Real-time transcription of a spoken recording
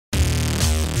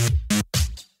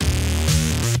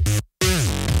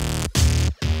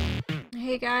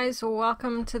Hey guys,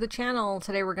 welcome to the channel.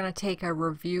 Today we're going to take a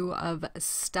review of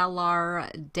Stellar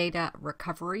Data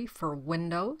Recovery for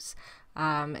Windows.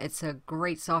 It's a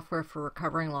great software for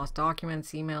recovering lost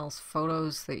documents, emails,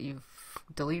 photos that you've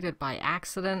deleted by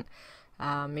accident.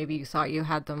 Maybe you thought you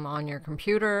had them on your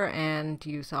computer and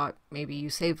you thought maybe you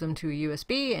saved them to a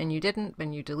USB and you didn't,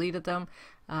 and you deleted them.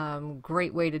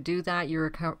 Great way to do that. You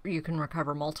can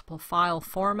recover multiple file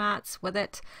formats with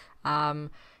it.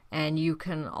 And you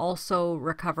can also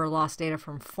recover lost data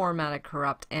from formatted,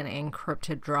 corrupt, and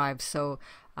encrypted drives. So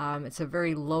it's a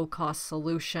very low-cost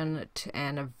solution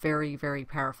and a very, very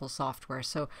powerful software.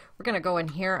 So we're going to go in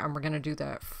here and we're going to do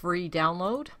the free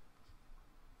download.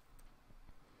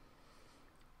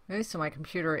 Okay, so my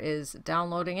computer is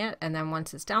downloading it, and then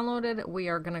once it's downloaded, we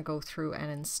are going to go through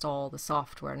and install the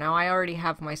software. Now, I already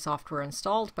have my software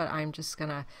installed, but I'm just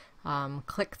going to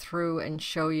click through and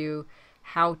show you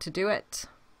how to do it.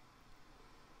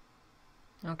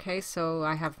 Okay, so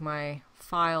I have my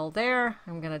file there.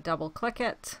 I'm going to double click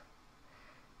it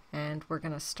and we're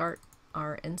going to start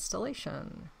our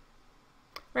installation.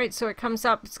 Right, so it comes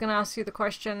up, it's going to ask you the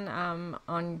question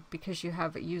because you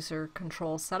have user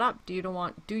control set up. Do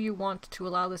you want to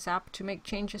allow this app to make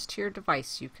changes to your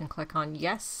device? You can click on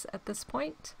yes at this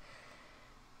point.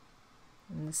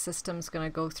 And the system's going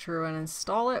to go through and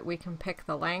install it. We can pick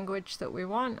the language that we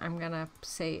want. I'm going to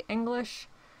say English.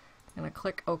 I'm going to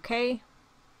click OK.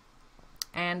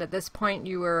 And at this point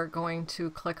you are going to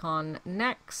click on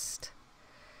next.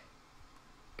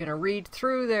 Going to read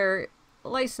through their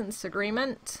license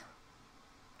agreement.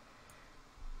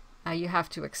 You have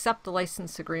to accept the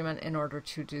license agreement in order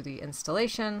to do the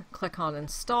installation. Click on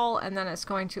install, and then it's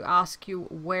going to ask you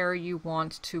where you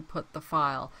want to put the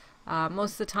file.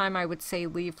 Most of the time I would say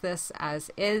leave this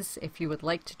as is. If you would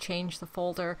like to change the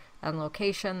folder and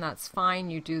location, that's fine.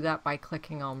 You do that by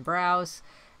clicking on browse,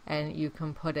 and you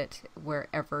can put it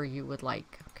wherever you would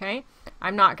like. Okay,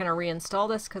 I'm not going to reinstall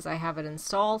this because I have it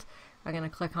installed. I'm going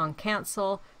to click on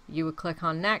cancel. You would click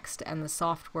on next, and the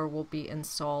software will be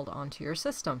installed onto your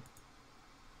system.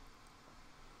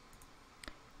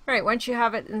 Alright, once you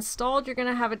have it installed, you're going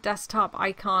to have a desktop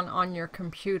icon on your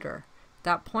computer. At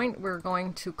that point, we're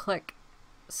going to click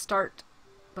start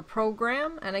the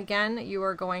program, and again you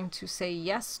are going to say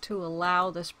yes to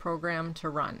allow this program to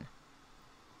run.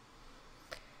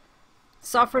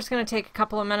 Software is going to take a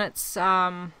couple of minutes,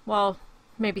 well,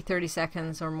 maybe 30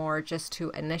 seconds or more, just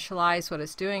to initialize. What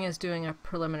it's doing is doing a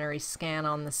preliminary scan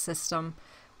on the system,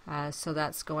 so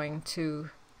that's going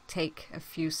to take a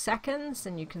few seconds,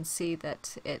 and you can see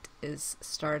that it is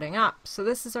starting up. So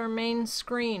this is our main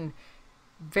screen.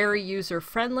 Very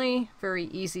user-friendly, very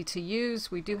easy to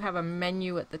use. We do have a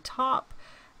menu at the top.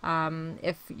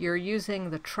 If you're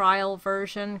using the trial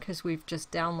version, because we've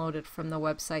just downloaded from the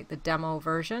website the demo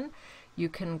version, you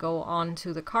can go on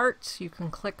to the cart, you can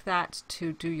click that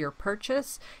to do your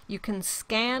purchase. You can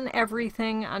scan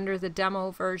everything under the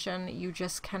demo version, you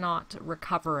just cannot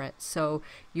recover it. So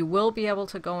you will be able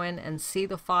to go in and see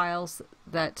the files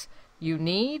that you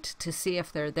need to see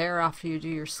if they're there after you do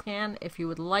your scan. If you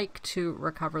would like to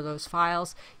recover those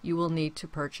files, you will need to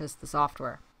purchase the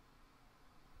software.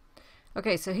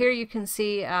 Okay, so here you can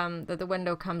see that the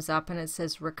window comes up and it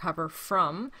says recover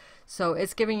from. So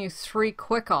it's giving you three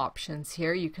quick options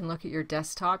here. You can look at your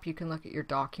desktop, you can look at your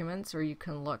documents, or you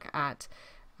can look at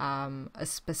a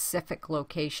specific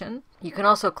location. You can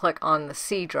also click on the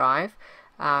C drive.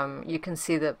 You can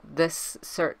see that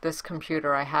this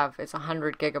computer I have is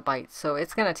 100 gigabytes, so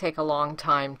it's going to take a long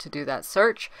time to do that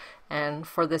search, and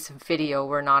for this video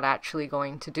we're not actually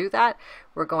going to do that.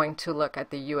 We're going to look at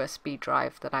the USB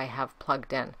drive that I have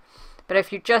plugged in. But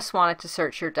if you just wanted to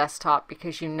search your desktop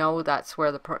because you know that's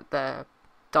where the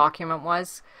document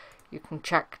was, you can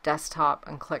check desktop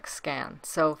and click scan.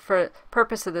 So for the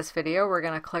purpose of this video, we're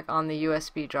going to click on the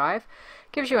USB drive.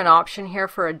 It gives you an option here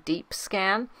for a deep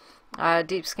scan.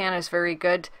 Deep scan is very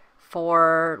good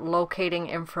for locating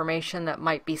information that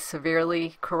might be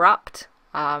severely corrupt,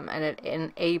 and it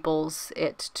enables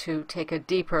it to take a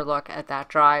deeper look at that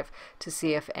drive to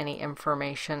see if any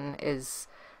information is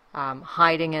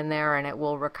hiding in there, and it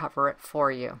will recover it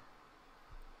for you.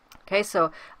 Okay,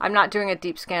 so I'm not doing a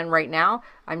deep scan right now.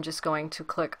 I'm just going to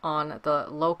click on the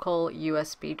local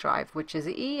USB drive, which is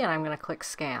E, and I'm going to click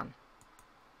scan.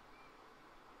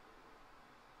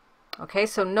 Okay,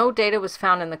 so no data was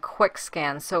found in the quick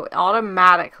scan, so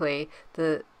automatically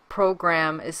the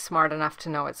program is smart enough to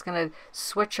know it's going to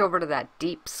switch over to that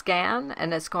deep scan,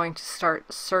 and it's going to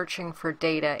start searching for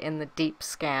data in the deep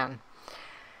scan.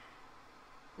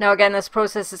 Now again, this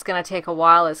process is going to take a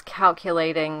while. It's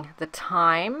calculating the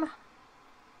time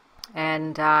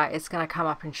and it's going to come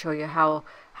up and show you how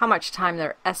much time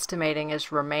they're estimating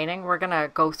is remaining. We're going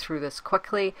to go through this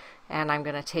quickly, and I'm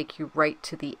going to take you right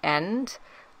to the end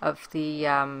of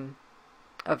the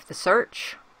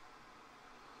search.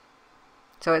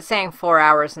 So it's saying 4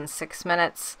 hours and 6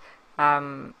 minutes.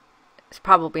 It's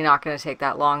probably not going to take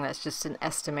that long. That's just an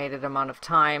estimated amount of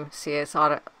time. See, it's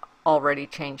already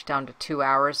changed down to 2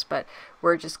 hours, but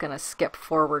we're just going to skip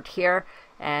forward here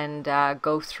and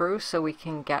go through so we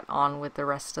can get on with the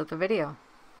rest of the video.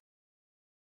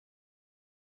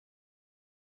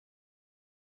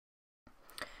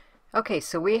 Okay,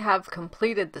 so we have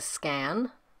completed the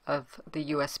scan of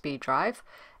the USB drive,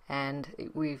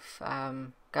 and we've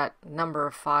got a number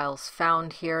of files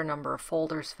found here, number of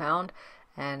folders found,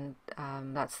 and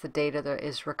that's the data that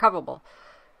is recoverable.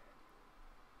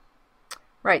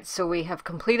 Right, so we have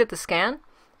completed the scan,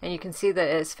 and you can see that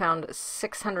it's found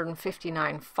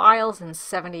 659 files and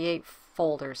 78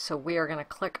 folders. So we are going to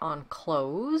click on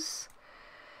close.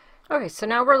 Okay, so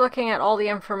now we're looking at all the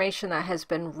information that has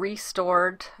been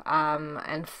restored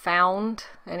and found,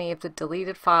 any of the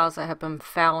deleted files that have been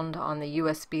found on the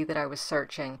USB that I was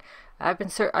searching. I've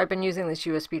been using this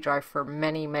USB drive for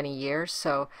many years,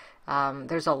 so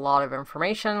there's a lot of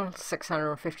information,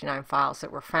 659 files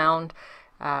that were found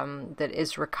that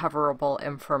is recoverable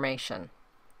information.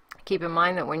 Keep in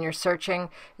mind that when you're searching,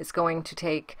 it's going to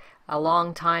take a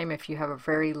long time if you have a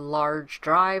very large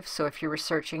drive. So if you're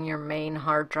researching your main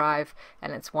hard drive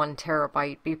and it's 1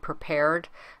 terabyte, be prepared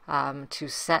to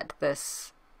set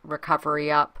this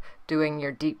recovery up, doing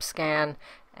your deep scan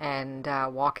and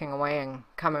walking away and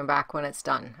coming back when it's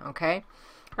done. Okay.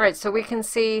 All right, so we can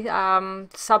see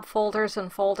subfolders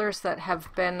and folders that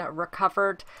have been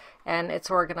recovered, and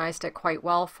it's organized it quite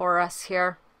well for us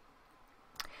here.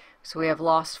 So we have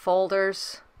lost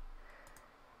folders,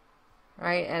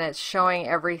 right, and it's showing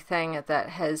everything that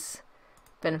has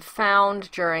been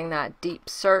found during that deep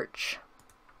search.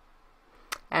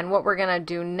 And what we're going to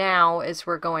do now is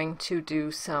we're going to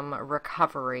do some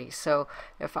recovery. So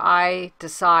if I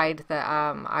decide that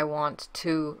I want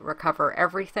to recover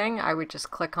everything, I would just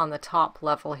click on the top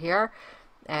level here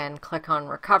and click on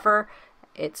recover.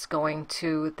 It's going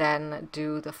to then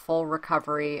do the full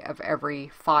recovery of every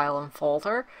file and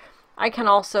folder. I can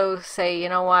also say, you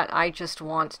know what, I just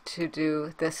want to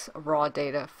do this raw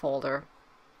data folder.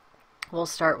 We'll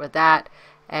start with that,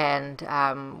 and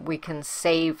we can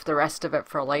save the rest of it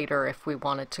for later if we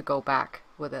wanted to go back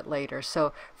with it later.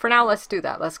 So for now, let's do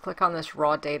that. Let's click on this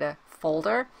raw data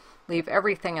folder, leave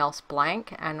everything else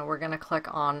blank, and we're going to click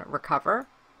on recover.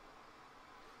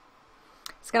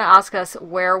 It's going to ask us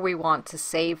where we want to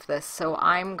save this. So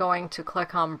I'm going to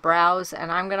click on browse,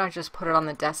 and I'm going to just put it on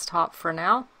the desktop for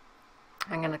now.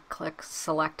 I'm going to click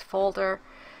select folder,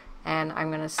 and I'm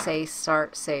going to say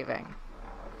start saving.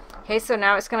 Okay, so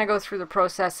now it's going to go through the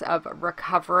process of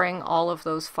recovering all of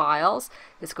those files.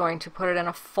 It's going to put it in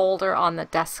a folder on the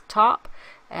desktop,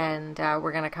 and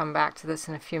we're going to come back to this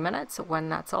in a few minutes when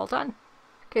that's all done.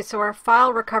 Okay, so our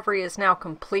file recovery is now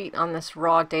complete on this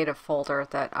raw data folder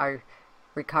that I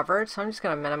recovered. So I'm just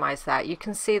going to minimize that. You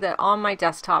can see that on my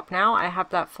desktop now I have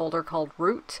that folder called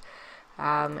root,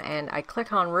 and I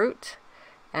click on root,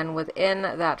 and within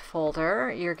that folder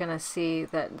you're going to see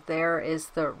that there is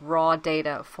the raw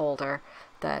data folder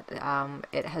that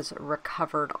it has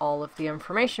recovered all of the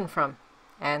information from,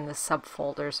 and the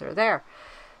subfolders are there.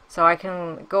 So I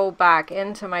can go back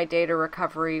into my data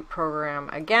recovery program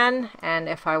again, and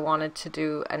if I wanted to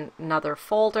do another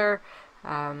folder,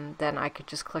 then I could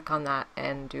just click on that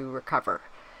and do recover.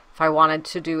 If I wanted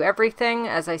to do everything,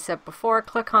 as I said before,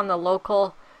 click on the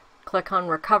local, click on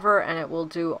recover, and it will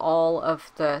do all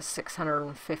of the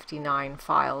 659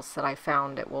 files that I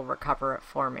found. It will recover it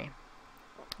for me.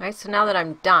 Alright, so now that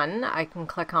I'm done, I can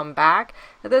click on back.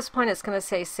 At this point it's going to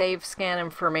say save scan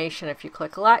information. If you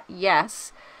click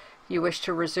yes, you wish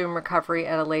to resume recovery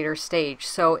at a later stage.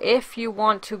 So if you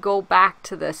want to go back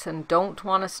to this and don't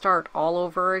want to start all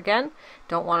over again,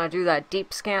 don't want to do that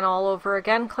deep scan all over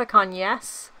again, click on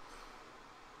yes,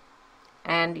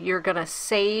 and you're going to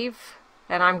save,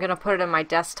 and I'm going to put it in my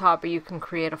desktop, but you can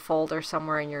create a folder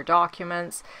somewhere in your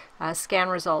documents. Scan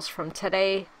results from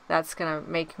today, that's going to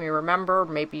make me remember.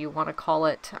 Maybe you want to call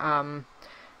it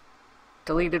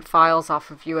deleted files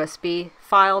off of USB,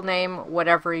 file name,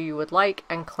 whatever you would like,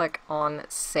 and click on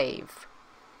save.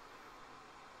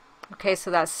 Okay, so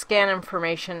that scan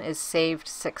information is saved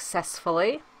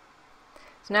successfully.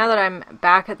 So now that I'm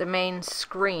back at the main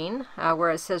screen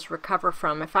where it says recover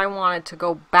from, if I wanted to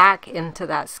go back into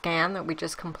that scan that we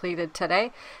just completed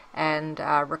today and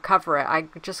recover it, I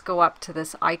could just go up to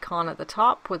this icon at the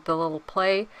top with the little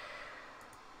play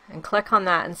and click on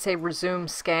that and say resume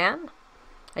scan.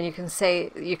 And you can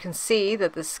see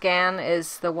that the scan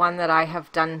is the one that I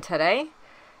have done today.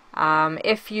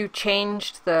 If you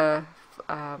changed the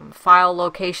file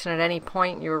location at any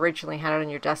point, you originally had it on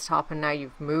your desktop and now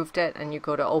you've moved it and you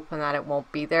go to open that, it won't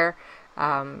be there.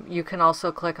 You can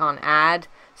also click on add.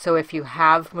 So if you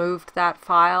have moved that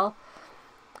file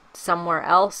somewhere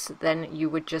else, then you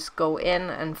would just go in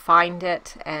and find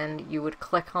it and you would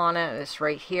click on it. It's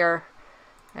right here,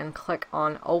 and click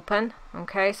on open.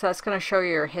 Okay, so that's going to show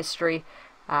you your history,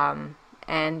 and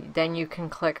then you can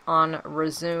click on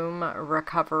resume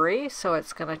recovery. So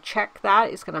it's going to check that.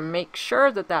 It's going to make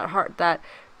sure that that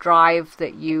drive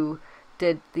that you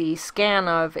did the scan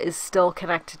of is still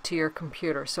connected to your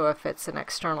computer. So if it's an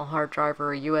external hard drive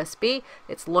or a USB,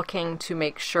 it's looking to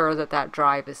make sure that that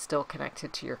drive is still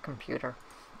connected to your computer.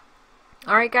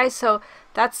 Alright guys, so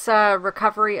that's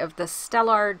recovery of the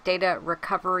Stellar Data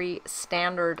Recovery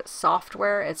Standard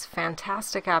software. It's a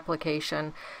fantastic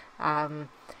application.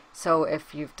 So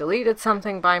if you've deleted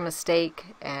something by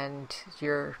mistake and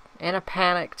you're in a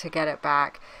panic to get it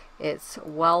back, it's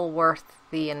well worth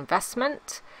the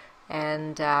investment,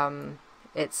 and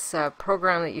it's a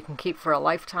program that you can keep for a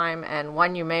lifetime, and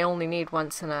one you may only need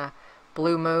once in a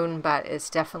blue moon, but it's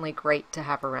definitely great to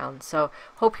have around. So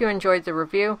hope you enjoyed the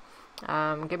review.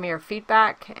 Give me your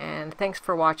feedback, and thanks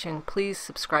for watching. Please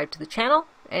subscribe to the channel.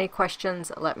 Any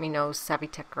questions, let me know.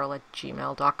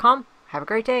 savvytechgirl@gmail.com. Have a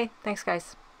great day. Thanks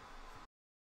guys.